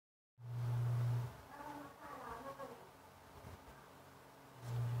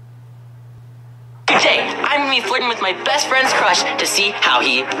Today, I'm gonna be flirting with my best friend's crush to see how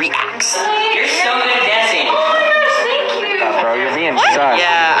he reacts. You're so good at dancing. Oh my gosh, thank you. Bro, you're being sus.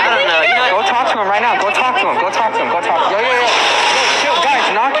 Yeah, I don't know. You know Go talk to him right now. Go talk to him. Go talk to him. Go talk. Yo. Yo, chill,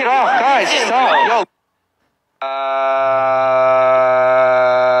 guys. Knock it off, guys. Stop. Yo.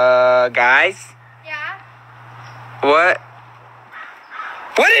 Guys. Yeah? What?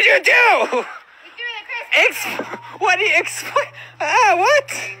 What did you do? We're doing a Christmas. What do you explain? What?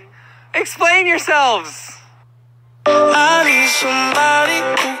 Explain yourselves. I need somebody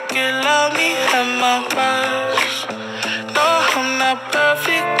who can love me at my worst. No, I'm not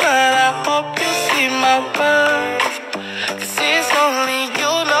perfect, but I hope you see my worth. 'Cause it's only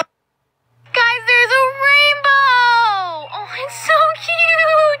you know. Guys, there's a rainbow! Oh, it's so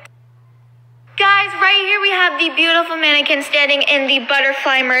cute! Guys, right here we have the beautiful mannequin standing in the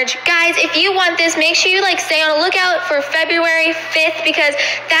butterfly merch. Guys, if you want this, make sure you stay on the lookout for February 5th because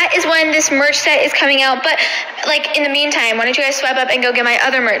that is when this merch set is coming out. But in the meantime, why don't you guys swipe up and go get my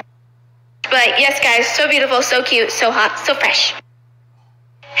other merch? But yes, guys, so beautiful, so cute, so hot, so fresh.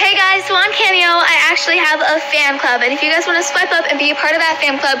 Hey guys, so on Cameo, I actually have a fan club, and if you guys want to swipe up and be a part of that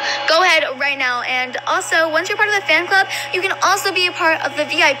fan club, go ahead right now. And also, once you're part of the fan club, you can also be a part of the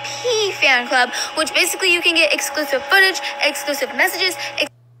VIP fan club, which basically you can get exclusive footage, exclusive messages,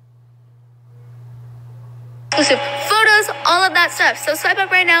 exclusive photos, all of that stuff. So swipe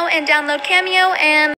up right now and download Cameo and